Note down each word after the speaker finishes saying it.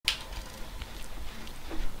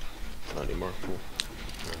anymore. Cool.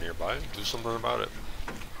 You're nearby. Do something about it.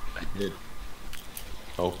 I did.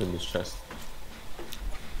 Open this chest.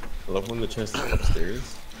 I love when the chest is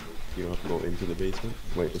upstairs. You don't have to go into the basement.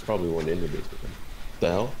 Wait, there's probably one in the basement then. What the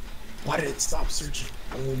hell? Why did it stop searching?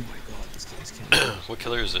 Oh my god, this guy's camera. What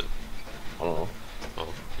killer is it? I don't know. Oh,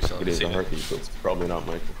 you still It haven't is a seen it. heartbeat, so it's probably not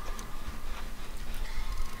Michael.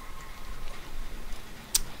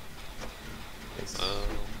 Nice.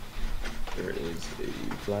 There is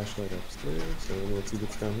a flashlight upstairs, so let's see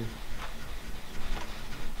what's down here.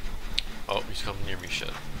 Oh, he's coming near me, shit.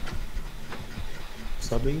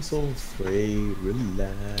 Stop being so afraid.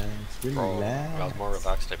 Relax. Bro, Relax. I was more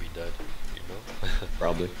relaxed I'd be dead, you know?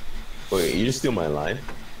 Probably. Wait, you just steal my line?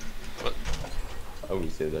 What? I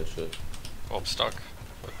wouldn't say that shit. Oh, I'm stuck.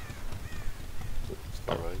 What?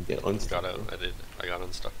 Stop. Alright. Get unstuck. Got out. I did. I got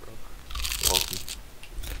unstuck, bro. Welcome.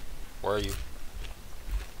 Where are you?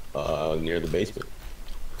 Near the basement.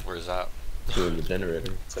 Where's that? Doing the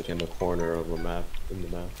generator. It's like in the corner of a map, in the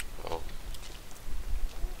map. Oh.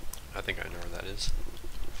 I think I know where that is.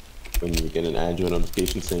 When you get an Android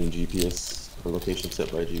notification saying GPS or location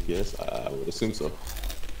set by GPS, I would assume so.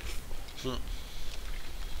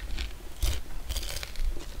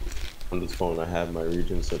 On this phone, I have my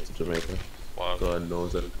region set to Jamaica. Wow. God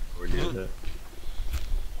knows that we're near that.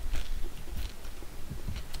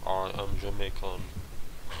 I'm Jamaican.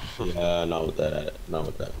 Yeah, not with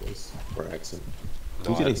that voice or accent. No,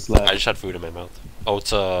 Who's getting slapped? I just had food in my mouth. Oh,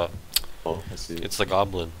 it's Oh, I see. it's the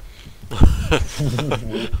goblin.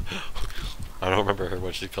 I don't remember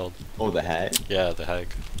what she's called. Oh, the hag? Yeah, the hag.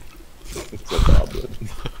 It's a goblin.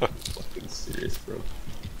 Fucking serious, bro.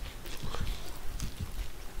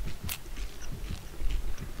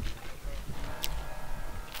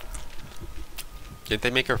 Didn't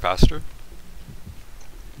they make her faster?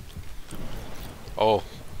 Oh,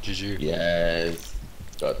 GG. Yes.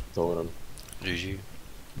 Got totem. GG.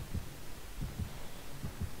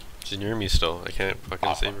 She's near me still. I can't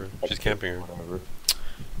fucking save her. She's camping her. Whatever.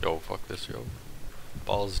 Yo, fuck this, yo.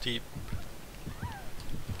 Balls deep.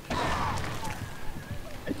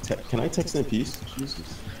 Can I text in peace?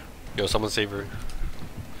 Jesus. Yo, someone save her.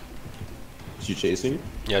 Is she chasing you?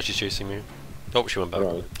 Yeah, she's chasing me. Oh, she went back.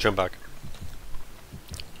 Alright. She went back.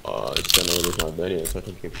 It's generated my video, so I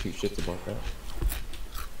can give 2 shits about that.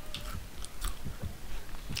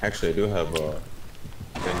 Actually, I do have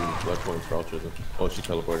 10 blood points for altruism. Oh, she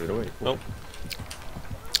teleported away. Cool. Nope.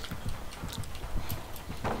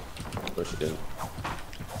 But she didn't.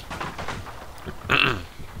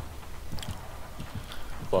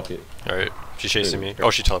 Fuck it. Alright, she's chasing me.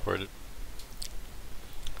 Oh, she teleported.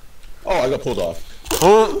 Oh, I got pulled off.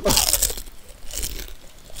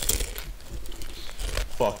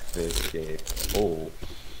 Fuck this game. Oh,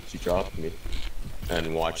 she dropped me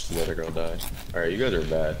and watched the other girl die. Alright, you guys are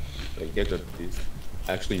bad. Like, get good, please.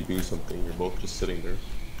 Actually do something. You're both just sitting there.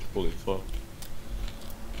 Holy fuck.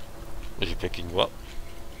 Is she picking you up?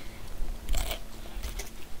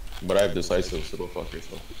 But I have decisive, so go fuck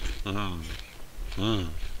yourself.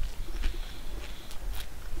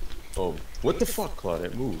 Oh, what the fuck,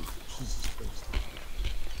 Claudette? Move. Jesus Christ.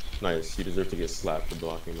 Nice. You deserve to get slapped for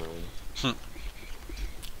blocking my way.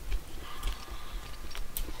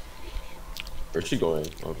 Where's she going?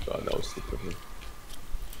 Oh god, that was stupid of me.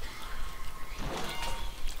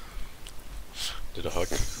 Did a hook.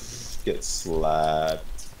 Get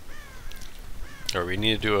slapped. Or we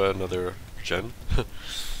need to do another gen.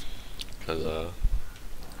 Cause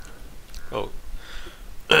oh.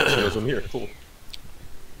 There's one here. Cool.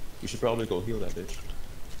 You should probably go heal that bitch.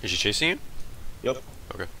 Is she chasing you? Yep.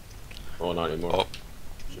 Okay. Oh, not anymore. Oh.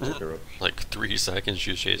 Should pick her up. Like 3 seconds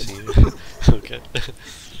she was chasing you. Okay.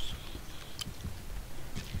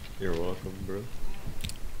 You're welcome, bro.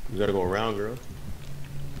 You gotta go around, girl.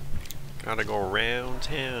 Gotta go around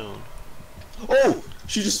town. Oh!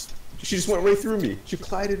 She just went right through me. She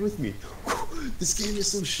collided with me. This game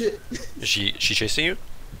is some shit. Is she chasing you?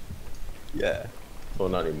 Yeah. Oh,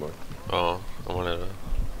 not anymore. Oh, I wanted to.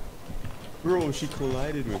 Bro, she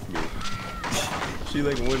collided with me. She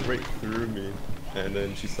like went right through me, and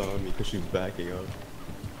then she saw me because she was backing up.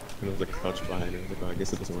 And I was like crouched behind her. I was like, oh, I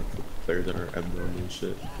guess it doesn't work for players that are abnormal and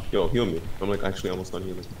shit. Yo, heal me. I'm like actually almost done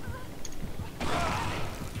healing.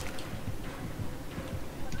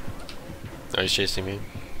 Oh, he's chasing me.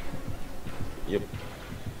 Yep.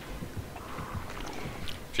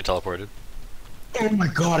 She teleported. Oh my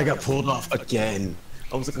god, I got pulled off again.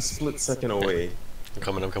 I was like a split second away. I'm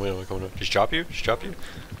coming up. Did she drop you?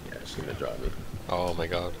 Yeah, She's gonna drop me. Oh my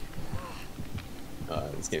god.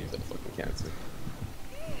 This game's like fucking cancer.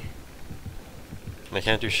 I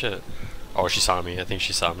can't do shit. Oh, she saw me. I think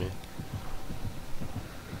she saw me.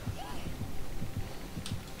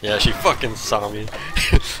 Yeah, she fucking saw me.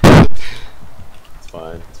 It's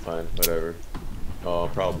fine, whatever. Oh,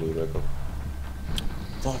 probably, like,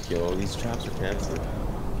 fuck, yo, these traps are cancer.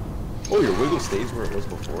 Oh, your wiggle stays where it was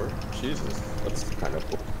before? Jesus, that's kind of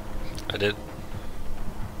cool. I did.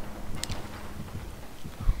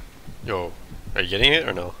 Yo, are you getting it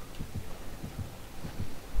or no?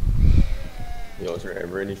 Yo, is there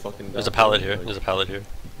ever any fucking... There's a pallet here. There's a pallet here.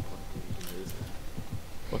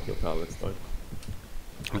 Fuck your pallets, dog.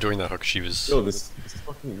 I'm doing that hook she was... Yo, this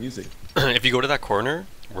fucking music. If you go to that corner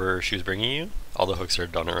where she was bringing you, all the hooks are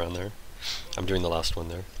done around there. I'm doing the last one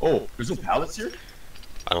there. Oh, there's no pallets here?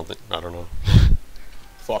 I don't know.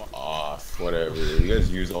 Fuck off, whatever. You guys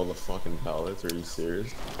use all the fucking pallets? Are you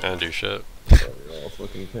serious? I don't do shit. Oh, you're all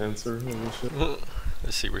fucking cancer, holy shit.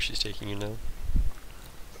 Let's see where she's taking you now.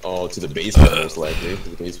 Oh, to the basement most likely.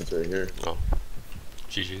 The basement's right here. Oh.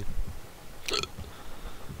 GG.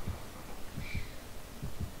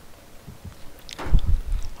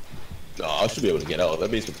 Oh, I should be able to get out.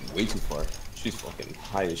 That basement's way too far. She's fucking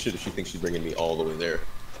high as shit if she thinks she's bringing me all the way there.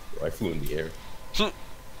 Bro, I flew in the air.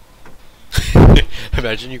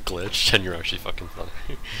 Imagine you glitched and you're actually fucking funny.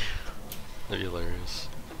 That'd be hilarious.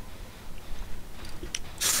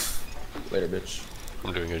 Later, bitch.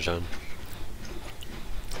 I'm doing a gen.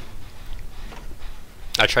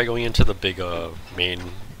 I tried going into the big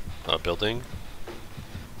main building.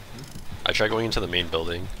 I tried going into the main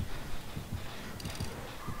building.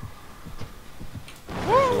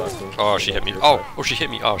 Oh, she hit me. Oh, she hit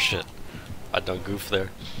me. Oh, shit. I done goof there.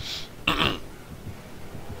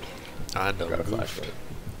 I done goof. Flashlight.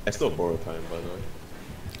 I still borrow time, by the way.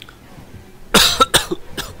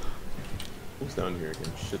 What's down here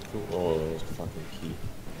again? Shit. Oh, there's a fucking key.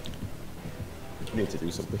 I need to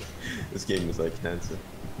do something. This game is like cancer.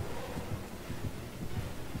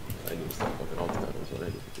 I need to stop fucking alt tab is what I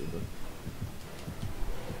need to do, but...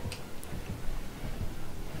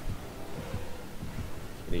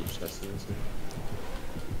 Any chests in this thing?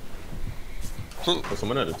 Oh,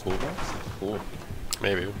 someone had a toolbox? Cool.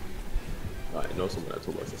 Maybe. I know someone had a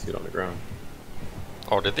toolbox. I see it on the ground.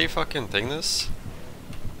 Oh, did they fucking thing this?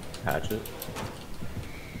 Hatchet.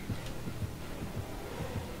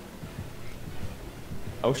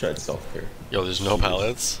 I wish I had self-care. Yo, there's no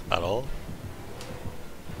pallets at all?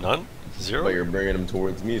 None? Zero? But you're bringing them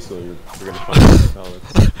towards me, so you're gonna find the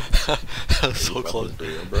pallets. I was so close.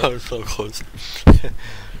 I was so close.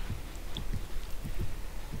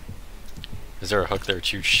 Is there a hook there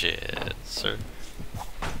too? Shit, sir.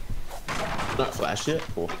 Not flash yet?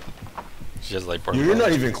 Cool. She has like You're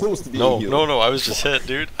not even close to being healed. No, I was just hit,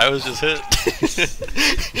 dude. I was just hit.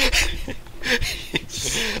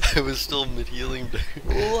 I was still mid-healing, dude.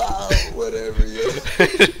 Wow, whatever, yo.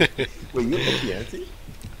 Wait, you have up the ante?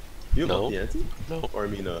 You have up the ante? No. Or I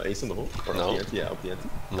mean, ace in the hole? Or No. up the ante? Yeah, up the ante?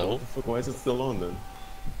 No. What the fuck, why is it still on then?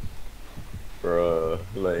 Bruh,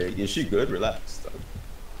 like, is she good? Relax, dog.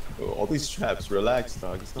 Oh, all these traps, relax,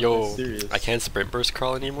 dog. It's not that serious. I can't sprint burst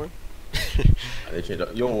crawl anymore? They changed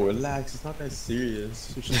up. Yo, relax, it's not that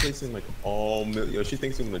serious. She's placing like all yo, she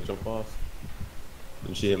thinks I'm gonna jump off.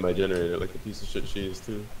 And she hit my generator like a piece of shit she is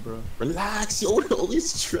too, bro. Relax, yo, all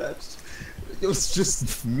these traps. Yo, it's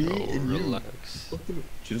just me and relax. You.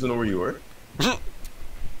 She doesn't know where you were?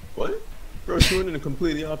 What? Bro, she went in a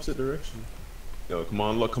completely opposite direction. Yo, come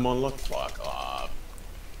on, look, fuck off.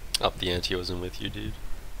 Up the ante wasn't with you, dude.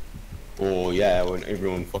 Oh yeah, when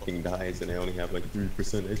everyone fucking dies and I only have like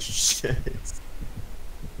 3% extra chance.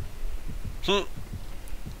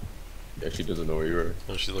 Yeah, she doesn't know where you were.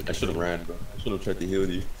 Oh, she's looking. I should have ran, bro. I should have tried to heal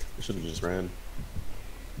you. I should have just ran.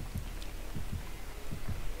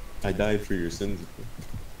 I died for your sins.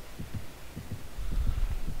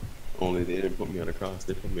 Only they didn't put me on a cross,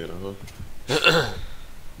 they put me on a hook.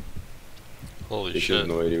 Holy they shit. have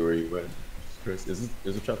no idea where you went. Chris, is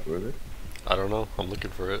a trap door there? I don't know. I'm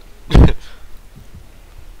looking for it.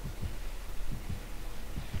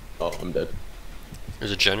 Oh, I'm dead.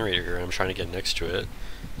 There's a generator here. I'm trying to get next to it,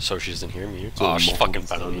 so she doesn't hear me. Oh, she fucking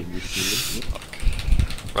found me.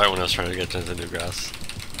 Fuck. Right when I was trying to get to the new grass.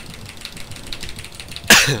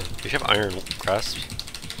 Do you have iron grasps?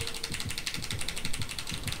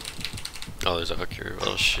 Oh, there's a hook here.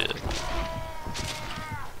 Oh shit.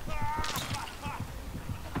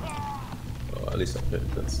 Oh, at least I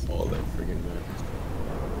hit. That's all that friggin' matters.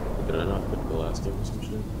 Did I not hit the last game or some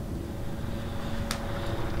shit?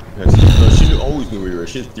 No, she always knew where you were.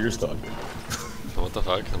 She's deer stalking. What the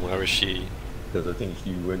fuck? And why was she? Because I think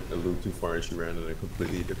she went a little too far and she ran in a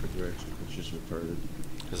completely different direction. She's just retarded.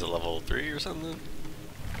 Is it level 3 or something?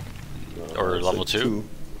 No, Or level like 2?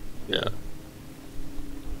 Yeah.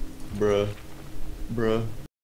 Bruh.